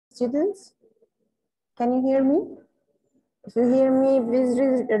students? Can you hear me? If you hear me, please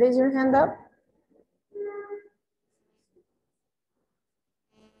raise your hand up.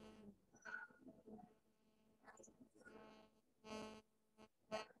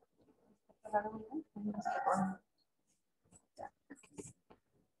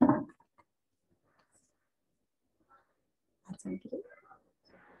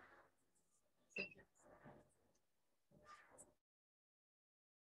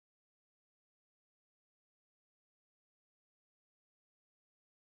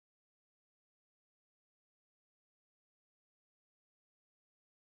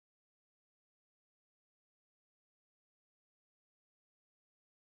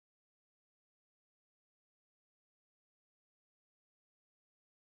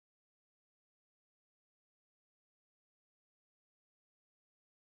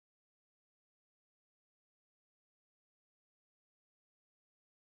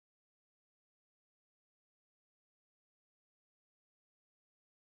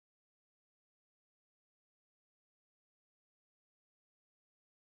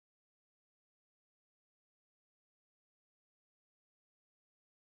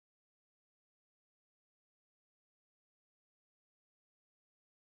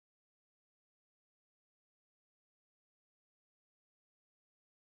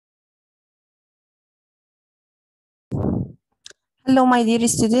 Hello, my dear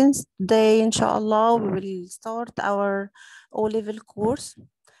students. Today, inshallah, we will start our O-level course.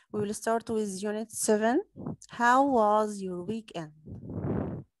 We will start with Unit 7. How was your weekend?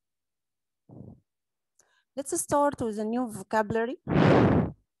 Let's start with a new vocabulary.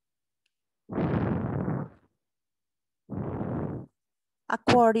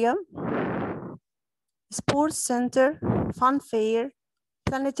 Aquarium, sports center, fun fair,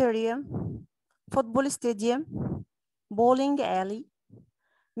 planetarium, football stadium, bowling alley,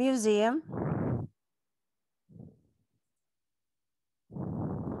 museum,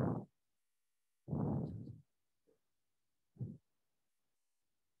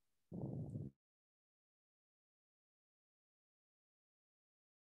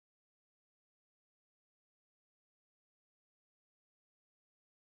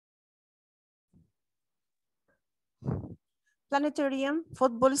 planetarium,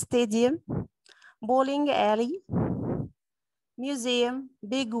 football stadium, bowling alley, museum,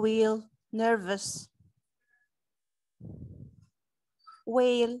 big wheel, nervous,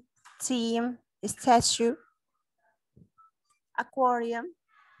 whale, team, statue, aquarium.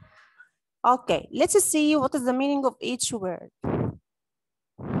 Okay, let's see what is the meaning of each word.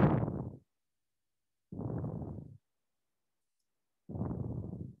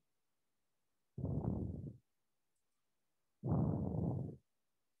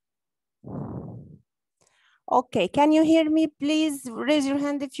 Okay, can you hear me? Please raise your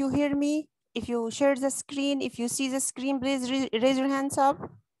hand if you hear me. If you share the screen, if you see the screen, please raise your hands up.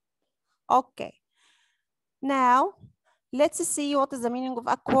 Okay. Now, let's see what is the meaning of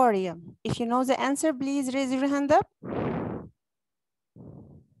aquarium. If you know the answer, please raise your hand up.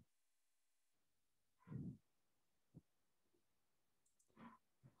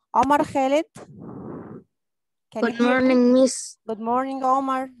 Omar Khalid. Good morning, Miss. Good morning,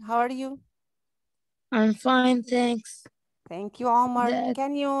 Omar. How are you? I'm fine, thanks. Thank you, Omar.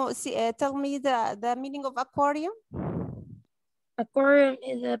 Can you tell me the meaning of aquarium? Aquarium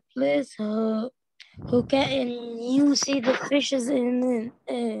is a place who can you see the fishes in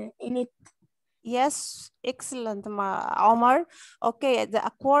it. Yes, excellent, Omar. Okay, the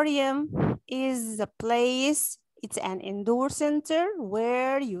aquarium is a place, it's an indoor center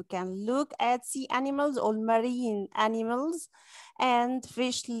where you can look at sea animals or marine animals and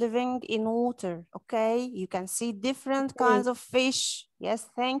fish living in water. Okay, you can see different kinds of fish. Yes,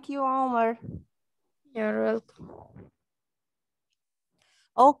 thank you, Omar. You're welcome.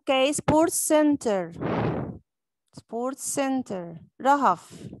 Okay, sports center. Sports center.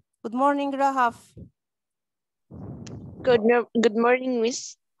 Rahaf. Good morning, Rahaf. Good morning,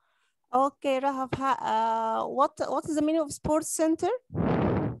 Miss. Okay, Rahaf, what is the meaning of sports center?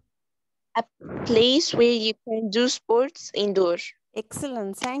 A place where you can do sports indoor.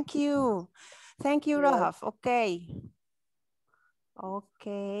 Excellent, thank you. Thank you, Rahaf. Okay.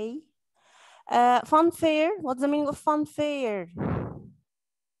 Okay. Fun fair, what's the meaning of fun fair?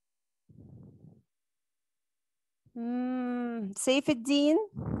 Saif Eddin.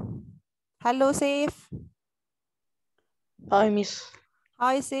 Hello, Saif. Hi, Miss.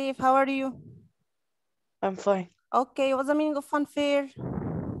 Hi, Saif, how are you? I'm fine. Okay, what's the meaning of fun fair?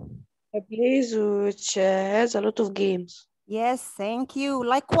 A place which has a lot of games. Yes, thank you.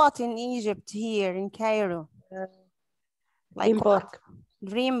 Like what in Egypt here in Cairo? Theme park.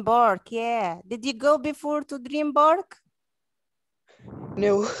 Dream Park, yeah. Did you go before to Dream Park?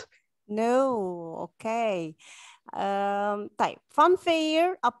 No. No, okay. طيب, fun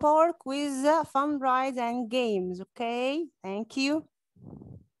fair, a park with fun rides and games, okay? Thank you.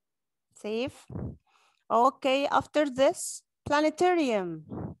 Safe. Okay, after this, planetarium.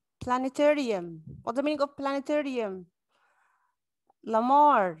 Planetarium. What's the meaning of planetarium?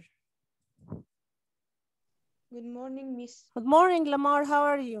 Lamar. Good morning, Miss. Good morning, Lamar. How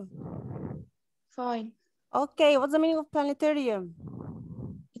are you? Fine. Okay, what's the meaning of planetarium?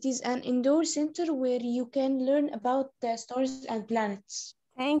 It is an indoor center where you can learn about the stars and planets.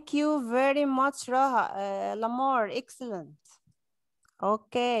 Thank you very much, Lamar. Excellent.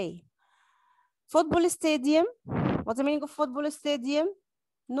 Okay. Football stadium. What's the meaning of football stadium?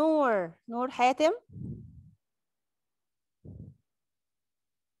 Noor Hatem.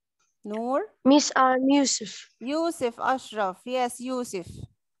 Noor. Miss, I'm Yusuf. Yusuf Ashraf. Yes, Yusuf.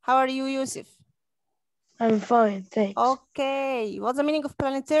 How are you, Yusuf? I'm fine, thanks. Okay. What's the meaning of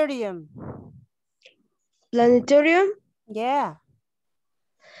planetarium? Planetarium? Yeah.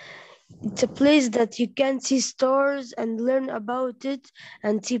 It's a place that you can see stars and learn about it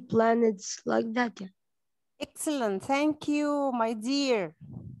and see planets like that. Yeah. Excellent. Thank you, my dear.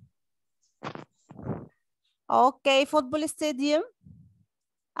 Okay. Football stadium.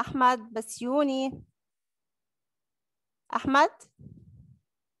 Ahmad Basyuni. Ahmad?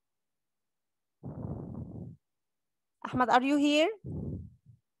 Ahmad, are you here?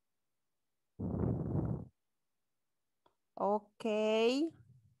 Okay.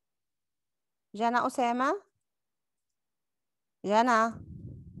 Jana Osama? Jana?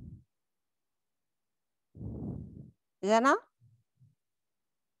 Jana?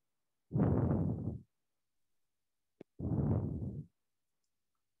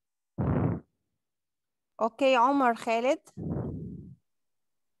 Okay, Omar Khalid.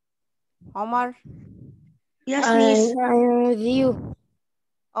 Omar. Yes, Miss. I'm with you.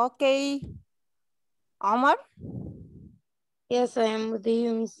 Okay. Omar? Yes, I am with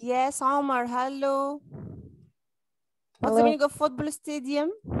you, Miss. Yes, Omar. Hello. What's the Hello. meaning of football stadium?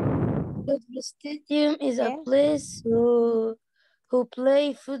 Football stadium is a Yeah. place who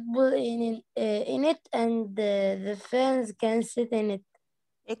play football in it, and the fans can sit in it.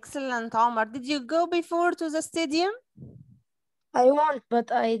 Excellent, Omar. Did you go before to the stadium? I want,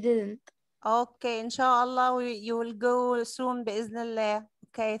 but I didn't. Okay, inshallah, you will go soon, bi'Iznillah.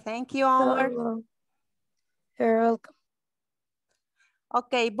 Okay, thank you, Omar. You're welcome.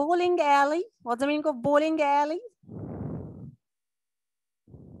 Okay, bowling alley. What's the meaning of bowling alley?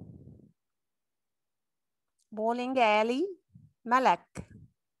 Bowling alley. Malak.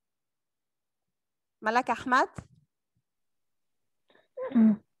 Malak Ahmad?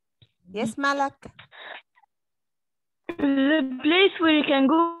 Yes, Malak. The place where you can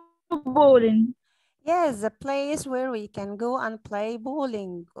go bowling. Yes, the place where we can go and play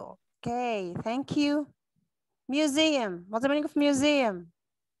bowling. Okay, thank you. Museum. What's the meaning of museum?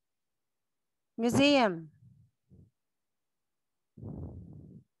 Museum.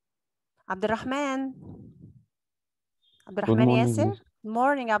 Abdurrahman. Abdurrahman morning, Yasser. Miss. Good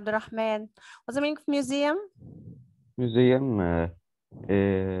morning, Abdurrahman. What's the meaning of museum? Museum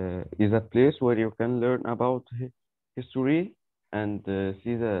is a place where you can learn about history and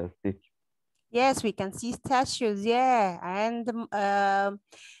see the city. Yes, we can see statues, yeah, and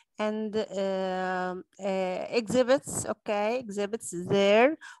exhibits, okay, exhibits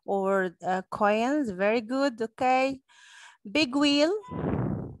there, or coins, very good, okay. Big wheel,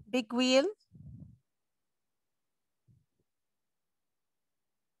 big wheel.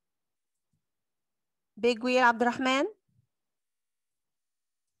 Big wheel, Abdurrahman.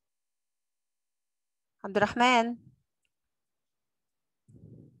 Abdurrahman.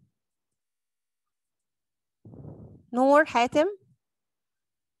 Noor Hatem.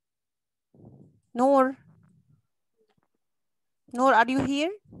 Noor. Noor, are you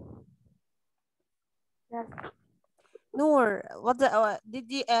here? Yes. Noor, what's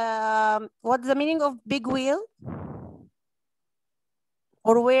the meaning of big wheel?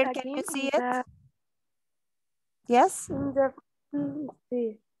 Or where can you see it? Yes?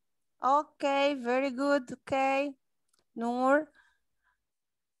 Okay, very good. Okay. Noor.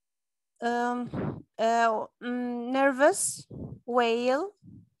 Nervous, whale,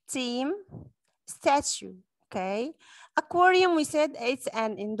 team, statue. Okay. Aquarium, we said it's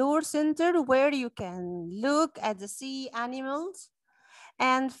an indoor center where you can look at the sea animals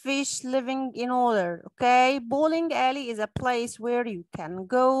and fish living in water. Okay. Bowling alley is a place where you can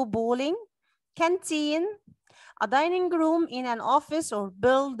go bowling. Canteen, a dining room in an office or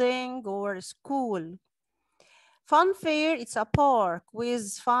building or school. Fun fair, it's a park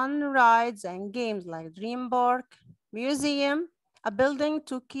with fun rides and games like Dream Park. Museum, a building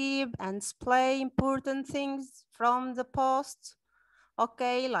to keep and display important things from the past.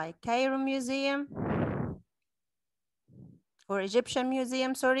 Okay, like Cairo Museum or Egyptian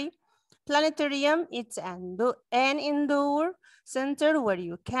Museum, sorry. Planetarium, it's an indoor center where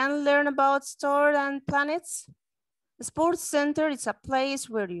you can learn about stars and planets. Sports center, it's a place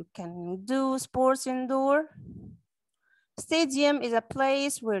where you can do sports indoor. Stadium is a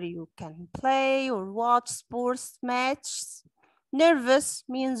place where you can play or watch sports matches. Nervous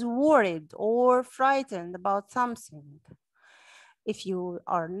means worried or frightened about something. If you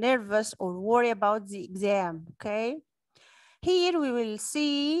are nervous or worry about the exam, okay? Here we will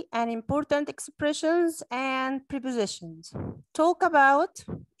see an important expressions and prepositions. Talk about,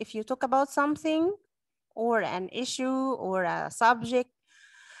 if you talk about something or an issue or a subject.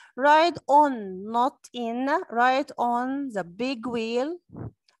 Ride on, not in. Ride on the big wheel.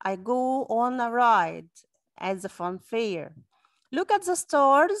 I go on a ride at the fun fair. Look at the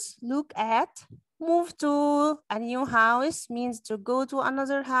stars. Look at. Move to a new house means to go to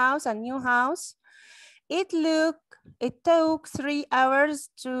another house, a new house. It took 3 hours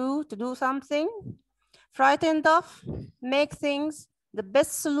to do something. Frightened of, make things. The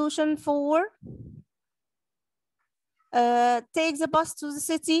best solution for. Take the bus to the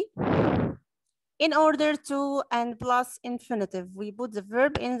city. In order to, and plus infinitive. We put the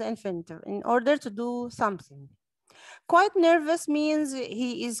verb in the infinitive in order to do something. Quite nervous means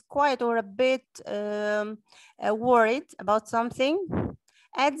he is quite or a bit worried about something.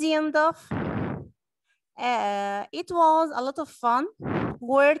 At the end of, it was a lot of fun.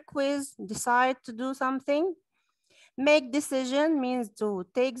 Word quiz, decide to do something. Make decision means to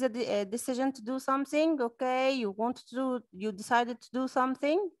take the decision to do something. Okay, you decided to do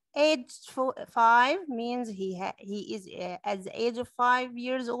something. Age 5 means he is at the age of 5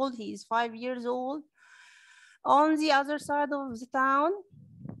 years old. He is 5 years old. On the other side of the town,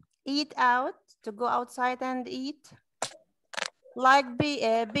 eat out, to go outside and eat. Like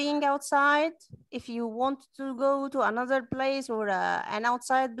being outside, if you want to go to another place or an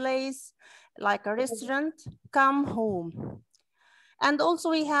outside place, like a restaurant, come home. And also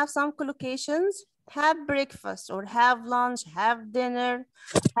we have some collocations. Have breakfast or have lunch, have dinner,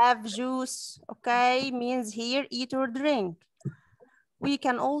 have juice, okay, means here eat or drink. We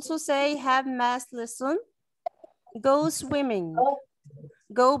can also say have math lesson, go swimming,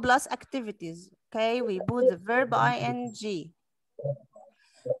 go plus activities, okay, we put the verb ing.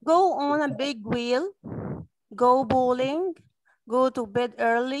 Go on a big wheel, go bowling, go to bed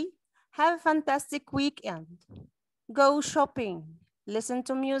early, have a fantastic weekend, go shopping, listen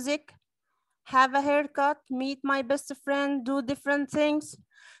to music, have a haircut, meet my best friend, do different things,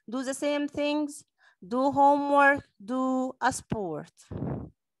 do the same things, do homework, do a sport.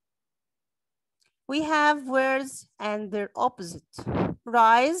 We have words and their opposite.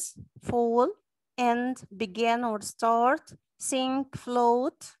 Rise, fall, end, begin or start, sink,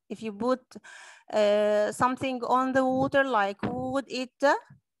 float. If you put something on the water like wood, it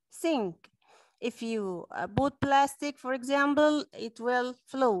sink. If you put plastic, for example, it will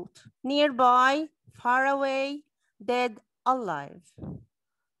float. Nearby, far away, dead, alive.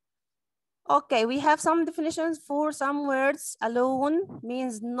 Okay, we have some definitions for some words. Alone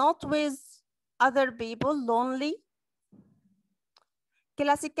means not with other people, lonely.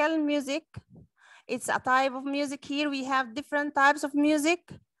 Classical music, it's a type of music. Here we have different types of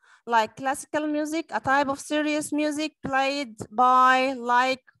music, like classical music, a type of serious music played by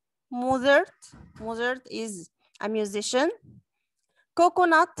like Mozart. Mozart is a musician.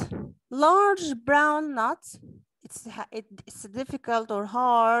 Coconut, large brown nut. It's difficult or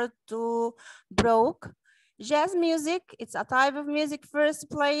hard to break. Jazz music, it's a type of music first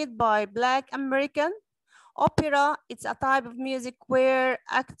played by Black American. Opera, it's a type of music where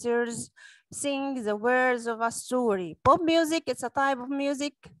actors sing the words of a story. Pop music, it's a type of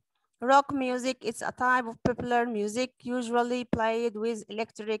music. Rock music, it's a type of popular music usually played with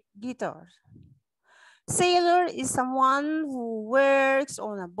electric guitar. Sailor is someone who works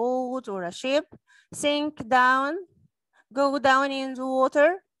on a boat or a ship. Sink down, go down into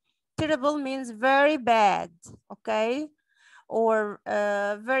water. Terrible means very bad, okay? Or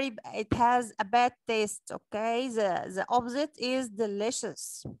it has a bad taste, okay? The opposite is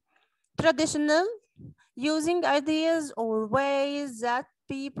delicious. Traditional, using ideas or ways that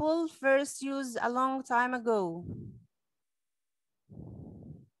people first used a long time ago.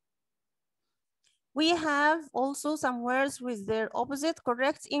 We have also some words with their opposite,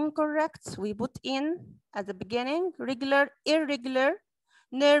 correct, incorrect. We put in at the beginning, regular, irregular,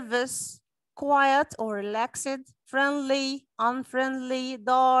 nervous, quiet or relaxed, friendly, unfriendly,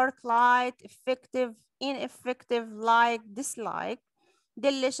 dark, light, effective, ineffective, like, dislike,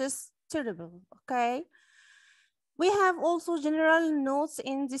 delicious, terrible. Okay. We have also general notes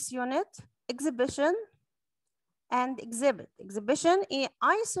in this unit: exhibition and exhibit. Exhibition,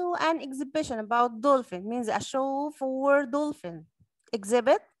 I saw an exhibition about dolphin, means a show for dolphin.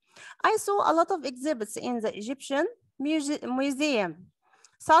 Exhibit, I saw a lot of exhibits in the Egyptian museum,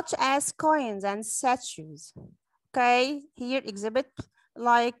 such as coins and statues. Okay, here exhibit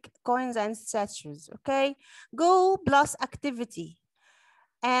like coins and statues. Okay, go plus activity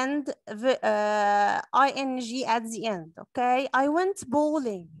and the ing at the end. Okay, I went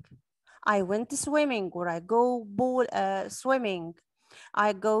bowling, I went swimming, or I go swimming,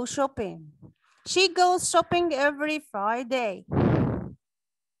 I go shopping. She goes shopping every Friday.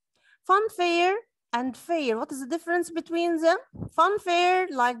 Fun fair and fair, what is the difference between them? Fun fair,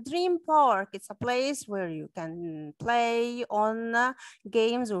 like Dream Park, it's a place where you can play on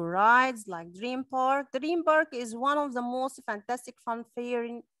games or rides like Dream Park. Dream Park is one of the most fantastic fun fair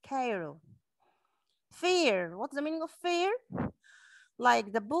in Cairo. Fair, what's the meaning of fair?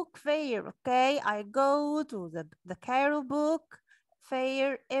 Like the book fair. Okay, I go to the Cairo book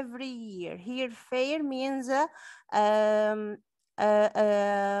fair every year. Here fair means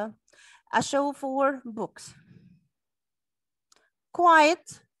a show for books.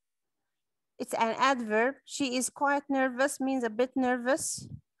 Quiet, it's an adverb. She is quite nervous, means a bit nervous.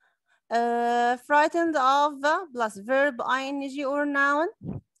 Frightened of plus verb ing or noun.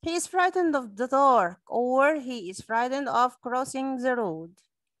 He is frightened of the dark, or he is frightened of crossing the road.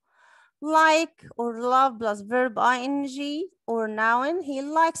 Like or love plus verb ing or noun. He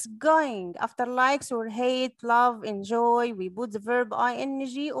likes going. After likes or hate, love, enjoy, we put the verb ing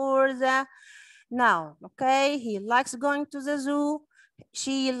or the noun. Okay, he likes going to the zoo.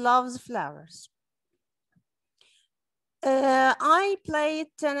 She loves flowers. I play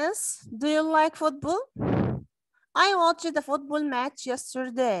tennis. Do you like football? I watched the football match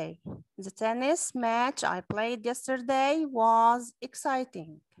yesterday. The tennis match I played yesterday was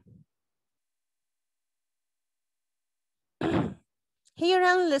exciting. Hear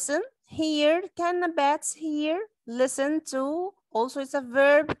and listen. Hear, can bats hear? Listen to, also it's a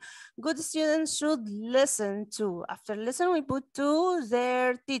verb. Good students should listen to. After listen, we put to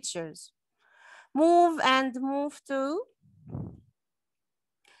their teachers. Move and move to.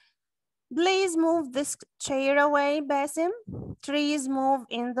 Please move this chair away, Basim. Trees move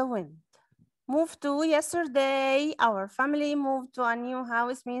in the wind. Move to, yesterday, our family moved to a new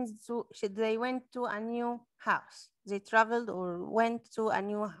house, means they went to a new house. They traveled or went to a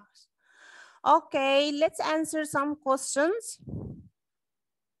new house. Okay, let's answer some questions.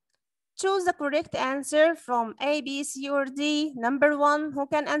 Choose the correct answer from A, B, C, or D. Number 1, who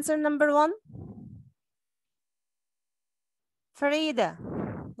can answer number 1? Farida.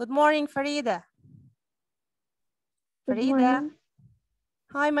 Good morning, Farida. Good Farida. morning.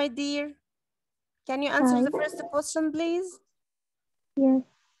 Hi, my dear. Can you answer Hi. the first question, please? Yes,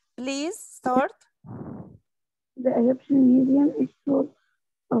 Please start. the Egyptian Museum is full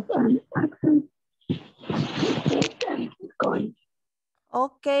of an accent and coins.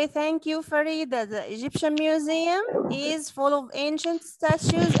 Okay, thank you, Farida. The Egyptian Museum is full of ancient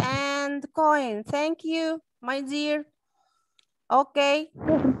statues and coins. Thank you, my dear. Okay.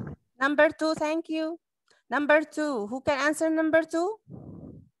 Number 2, thank you. Number 2, who can answer number 2?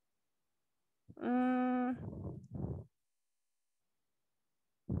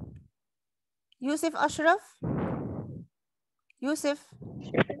 Yusuf Ashraf? Yusuf?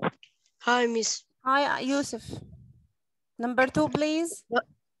 Hi, Miss. Hi, Yusuf. Number 2, please.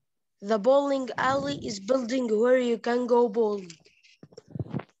 The bowling alley is building where you can go bowling.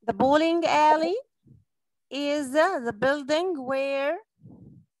 The bowling alley is the building where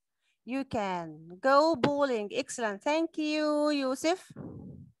you can go bowling. Excellent. Thank you, Yusuf.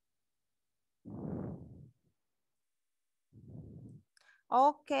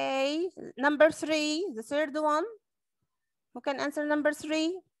 Okay. Number 3, the third one. Who can answer number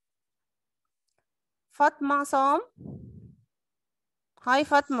 3? Fatma Sam. Hi,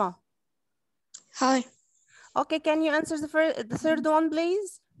 Fatma. Hi. Okay, can you answer the third one,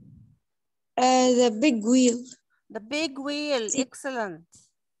 please? The big wheel. The big wheel, excellent.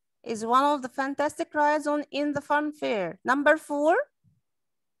 Is one of the fantastic rides in the fun fair. Number 4.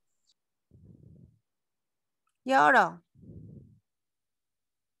 Yara.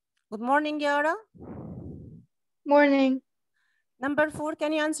 Good morning, Yara. Morning. Number 4,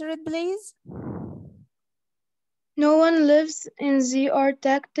 can you answer it, please? No one lives in the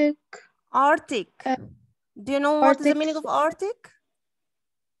Arctic. Arctic. Do you know what is the Arctic. meaning of Arctic?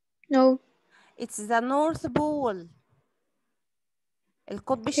 No. It's the North Pole.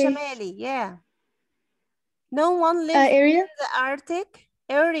 القطب الشمالي. Yeah. No one lives area. in the Arctic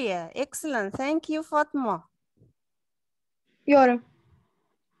area. Excellent. Thank you, Fatma. Yara.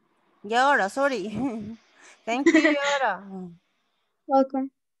 Yara, sorry. Thank you, Yara. Welcome.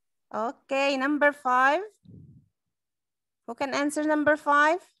 Okay, number 5. Who can answer number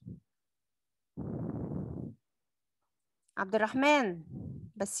 5? Abdurrahman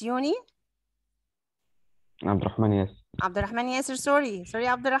Basyuni. Abdurrahman, yes. Abdurrahman Yasser, sorry. Sorry,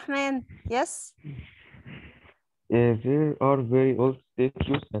 Abdurrahman. Yes? There are very old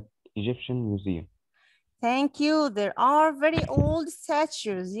statues at Egyptian Museum. Thank you. There are very old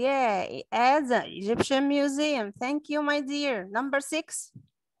statues. Yeah, at the Egyptian Museum. Thank you, my dear. Number 6.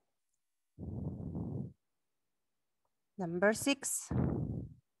 Number 6.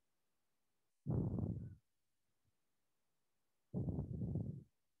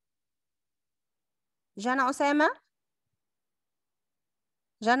 Jana Osama?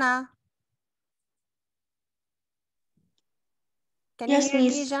 Jana? Can you Yes, hear me,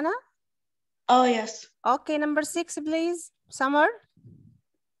 miss. Jana? Oh, yes. Okay, number 6, please. Summer?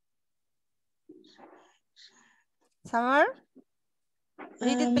 Summer?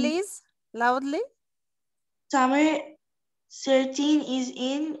 Read it, please, loudly. Summer 13 is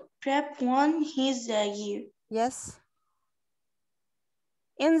in prep 1 his year. Yes.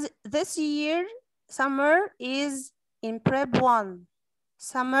 In this year, Summer is in prep 1.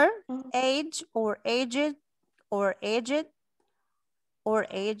 Summer, age or aged or aged or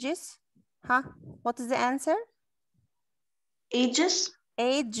ages. Huh? What is the answer? Ages?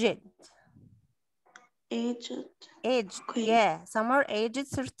 Aged. Aged. Aged. Okay. Yeah. Summer aged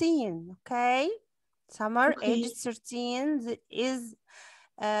 13. Okay. Summer Okay. aged 13 is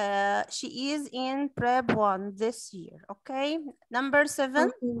she is in prep 1 this year. Okay. Number 7.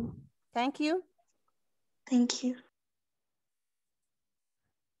 Okay. Thank you. Thank you.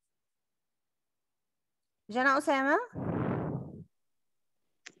 Jana Osama.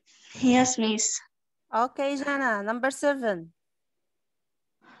 Yes, miss. Okay, Jana. Number 7.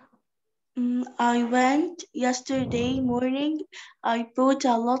 I went yesterday morning. I bought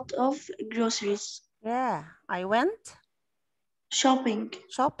a lot of groceries. Yeah, I went Shopping.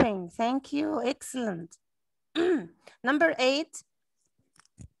 shopping. Thank you. Excellent. Number 8.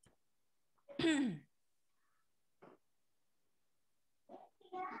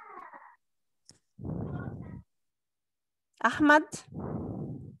 Ahmad.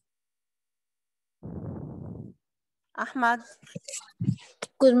 Ahmad.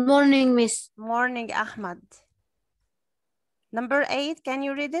 Good morning, Miss. Morning, Ahmad. Number 8, can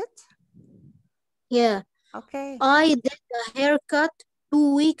you read it? Yeah. Okay. I did a haircut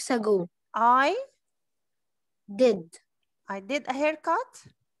 2 weeks ago. I Did. did a haircut.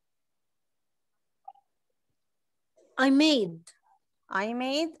 I made. I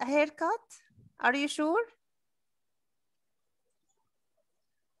made a haircut. Are you sure?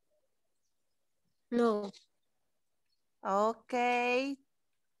 No. Okay.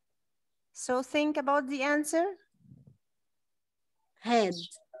 So think about the answer. Had.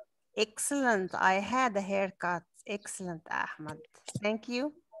 Excellent. I had a haircut. Excellent, Ahmad. Thank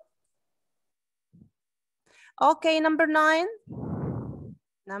you. Okay, number 9.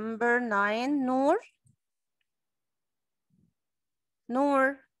 Number 9, Noor.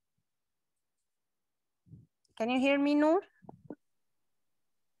 Noor. Can you hear me, Noor?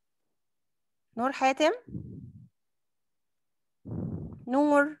 Noor Hatem?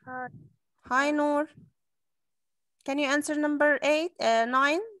 Noor. Hi, Noor. Can you answer number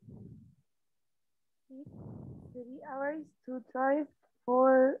 9? 3 hours to drive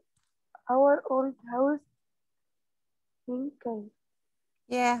for our old house in Cairo.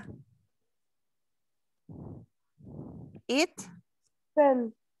 Yeah. It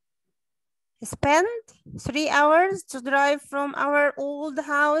spend 3 hours to drive from our old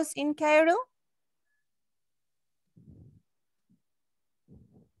house in Cairo.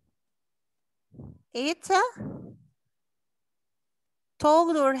 It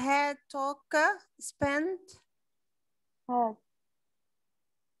talked or had talk spent. Had.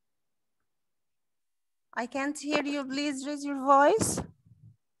 I can't hear you. Please raise your voice.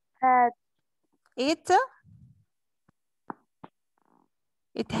 Had. It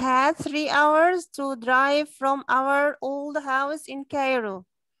had 3 hours to drive from our old house in Cairo.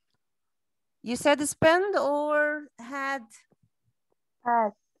 You said spend or had?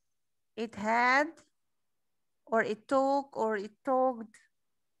 Had. It had, or it took, or it talked.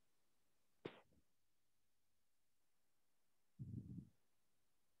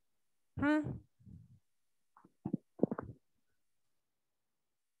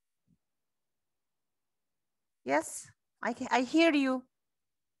 Yes, I hear you.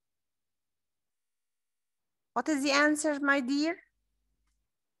 What is the answer, my dear?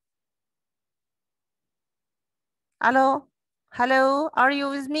 Hello? Hello, are you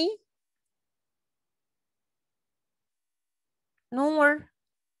with me? Noor?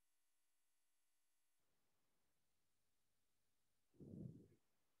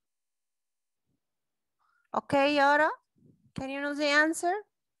 Okay, Yara, can you know the answer?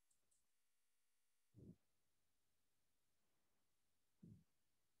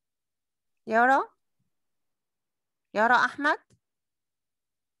 Yara? Yara Ahmed?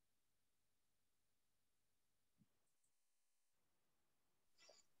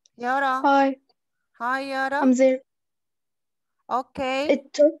 Yara? Hi, Hi, Yara. I'm there. Okay.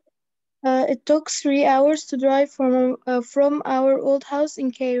 It took 3 hours to drive from our old house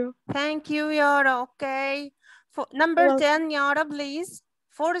in Cairo. Thank you, Yara. Okay. For number You're 10, Yara, please.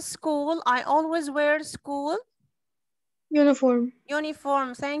 For school, I always wear school Uniform.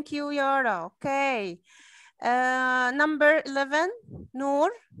 uniform. Thank you, Yara. Okay. Number 11,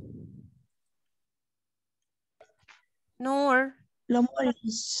 Noor. Noor. Lamar.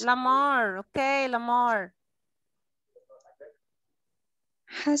 Lamar. Okay, Lamar.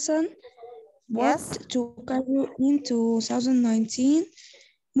 Hassan Yes. walked to Cairo in 2019.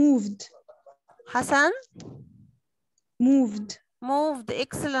 Moved. Hassan? Moved. Moved.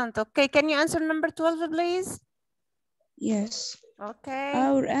 Excellent. Okay, can you answer number 12, please? Yes. Okay.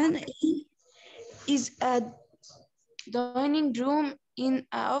 Our N Is a dining room in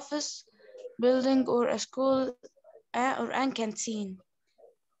an office building or a school or a canteen.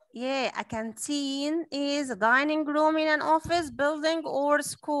 Yeah, a canteen is a dining room in an office, building, or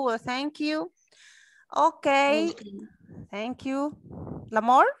school. Thank you. Okay. Thank you.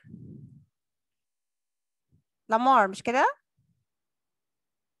 Lamar? Lamar, مش كده؟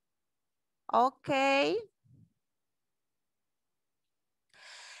 Okay.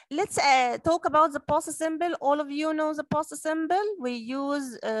 Let's talk about the past simple. All of you know the past simple. We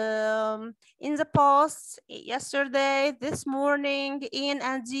use in the past, yesterday, this morning, in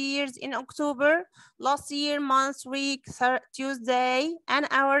and years, in October, last year, month, week, Tuesday, an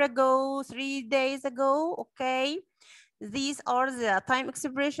hour ago, 3 days ago. Okay. These are the time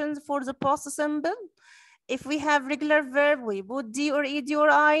expressions for the past simple. If we have regular verb, we put D or ED or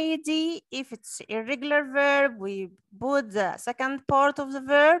IED. If it's irregular verb, we put the second part of the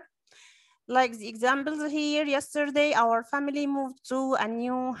verb. Like the examples here, yesterday, our family moved to a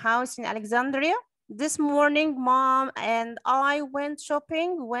new house in Alexandria. This morning, mom and I went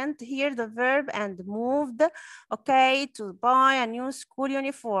shopping, went here the verb and moved, okay, to buy a new school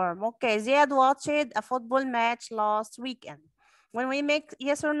uniform. Okay, Ziad watched a football match last weekend. When we make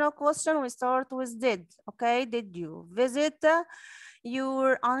yes or no question, we start with did. Okay, did you visit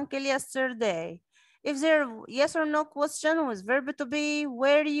your uncle yesterday? If there yes or no question with verb to be,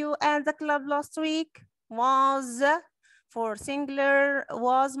 were you at the club last week? Was for singular,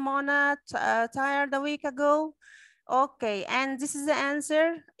 was Mona tired a week ago? Okay, and this is the answer.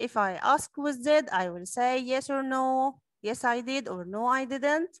 If I ask with did, I will say yes or no. Yes, I did, or no, I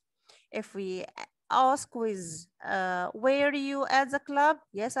didn't. If we ask with were you at the club?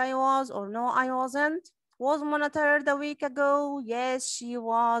 Yes, I was, or no, I wasn't. Was Mona tired a week ago? Yes, she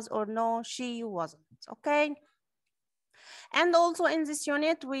was, or no, she wasn't. Okay. And also in this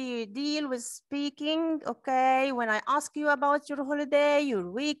unit, we deal with speaking, okay? When I ask you about your holiday, your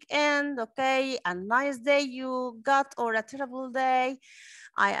weekend, okay? A nice day you got or a terrible day,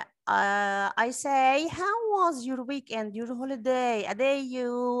 I say, how was your weekend, your holiday, a day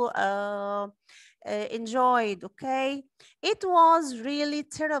you enjoyed, okay? It was really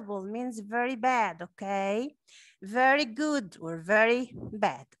terrible, means very bad, okay? Very good or very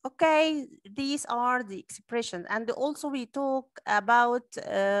bad. Okay, these are the expressions. And also we talk about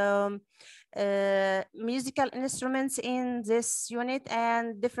musical instruments in this unit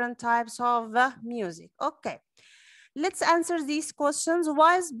and different types of music. Okay, let's answer these questions.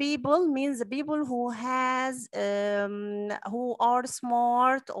 Wise people means the people who has who are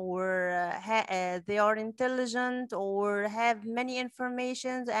smart or they are intelligent or have many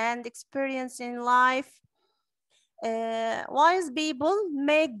informations and experience in life. Wise people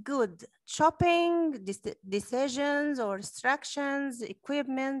make good shopping decisions or instructions,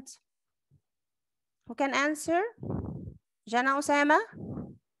 equipment. Who can answer? Jana Osama?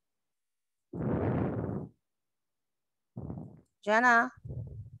 Jana?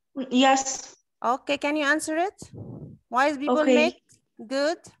 Yes. Okay, can you answer it? Wise people Okay. make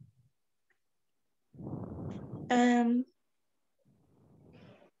good?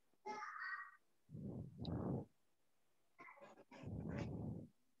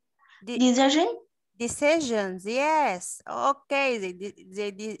 Decision? Decisions, yes. Okay, they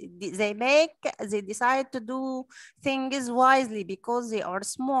decide to do things wisely because they are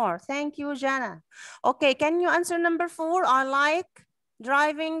smart. Thank you, Jana. Okay, can you answer number 4? I like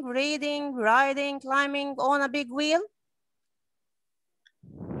driving, reading, riding, climbing on a big wheel.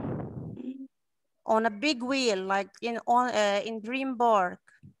 On a big wheel, like in Dream Park.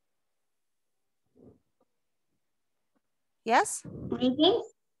 Yes? Reading?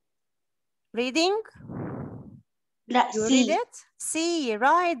 Reading? لا You C. read it? C,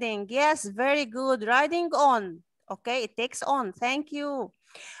 riding. Yes, very good. Riding on. Okay, it takes on. Thank you.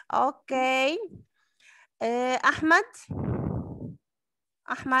 Okay. Ahmed?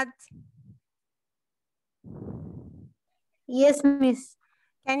 Ahmed? Yes, miss.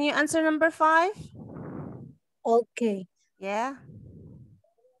 Can you answer number 5? Okay. Yeah.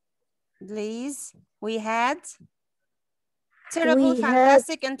 Please. We had terrible,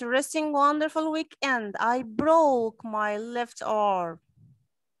 fantastic, interesting, wonderful weekend. I broke my left arm.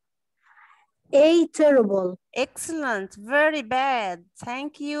 A, terrible. Excellent. Very bad.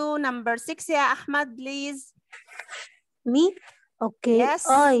 Thank you. Number 6, yeah, Ahmed, please. Me? Okay. Yes.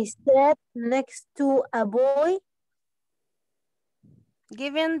 I sat next to a boy.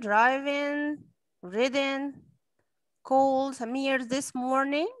 Given, driving, ridden, called Samir this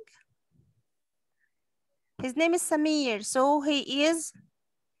morning. His name is Samir. So he is,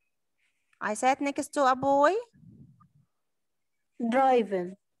 I sat next to a boy.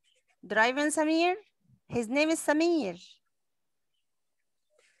 Driving. Driving Samir. His name is Samir.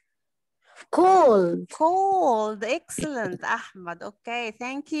 Cold. Cold. Excellent, Ahmed. Okay,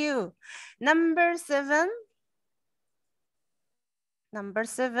 thank you. Number 7. Number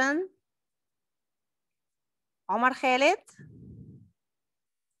 7. Omar Khalid.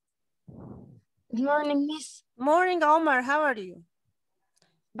 Good morning, miss. Morning, Omar. How are you?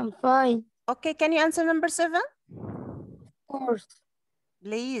 I'm fine. Okay, can you answer number 7? Of course.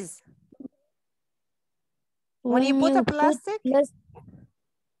 Please. When you put a plastic?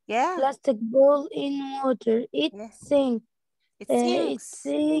 Yeah. Plastic ball in water, it sinks. It It sinks.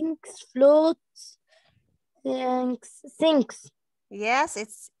 sinks, floats, sinks. Yes, it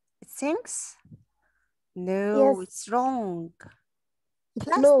sinks. No, Yes. it's wrong.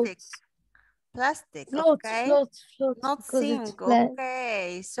 Plastic. Floats. Plastic, Floats, okay. floats, floats. Not because it's sink, flat.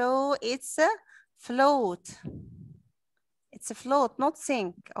 okay. So it's a float. It's a float, not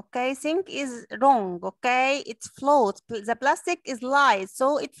sink, okay? Sink is wrong, okay? It's float. The plastic is light,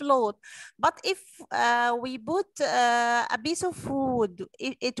 so it float. But if we put a piece of wood,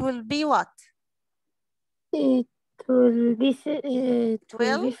 it will be what? It will be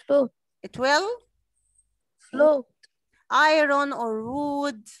float. It will? Float. Iron or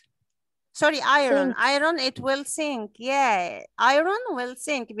wood. Sorry, iron. Sink. Iron, it will sink. Yeah, iron will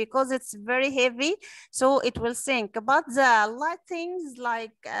sink because it's very heavy, so it will sink. But the light things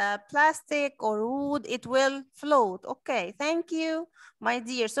like plastic or wood, it will float. Okay, thank you, my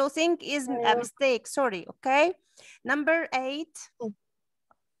dear. So sink is a mistake. Sorry, okay. Number 8.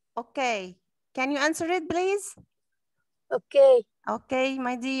 Okay, can you answer it, please? Okay. Okay,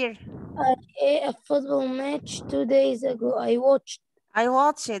 my dear. I ate a football match 2 days ago. I watched.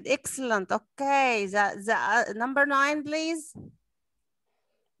 Excellent. Okay, the number 9, please.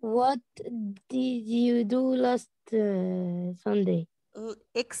 What did you do last Sunday?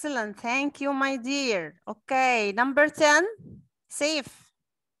 Excellent. Thank you, my dear. Okay, number 10. Safe.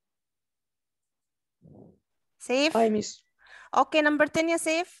 Safe. Hi, miss. Okay, number 10, yeah,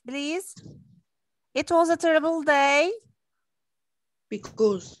 Safe, please. It was a terrible day.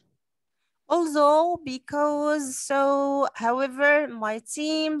 Because. Although, because, so, however, my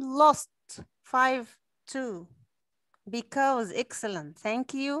team lost 5-2. Because, excellent.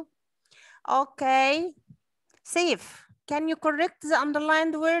 Thank you. Okay. Safe. Can you correct the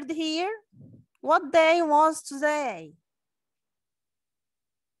underlined word here? What day was today?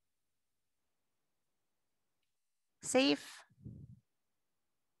 Safe.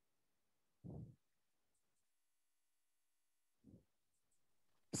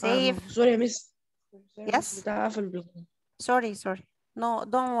 Safe. Sorry, miss. Yes. Sorry. No,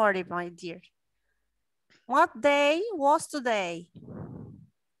 don't worry, my dear. What day was today?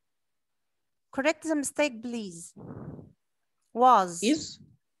 Correct the mistake, please. Was. Is.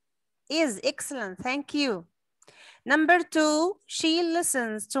 Excellent. Thank you. Number 2, she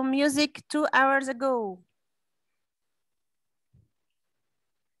listens to music 2 hours ago.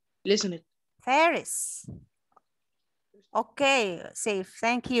 Listen it. Faris. Okay, Safe.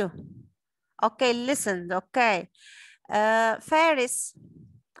 Thank you. Okay, listen. Okay. Faris,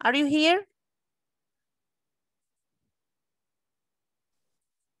 are you here?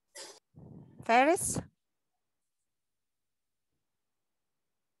 Faris?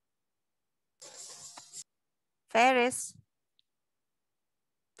 Faris?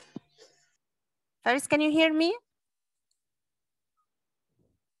 Faris, can you hear me?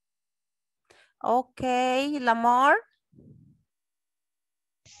 Okay, Lamar?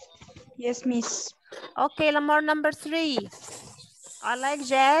 Yes, miss. Okay, Lamar, number 3. I like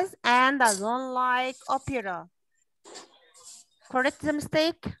jazz and I don't like opera. Correct the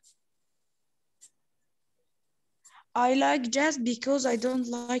mistake? I like jazz because I don't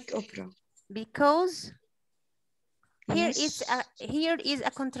like opera. Because here is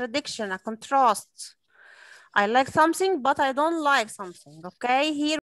a contradiction, a contrast. I like something, but I don't like something, okay? Here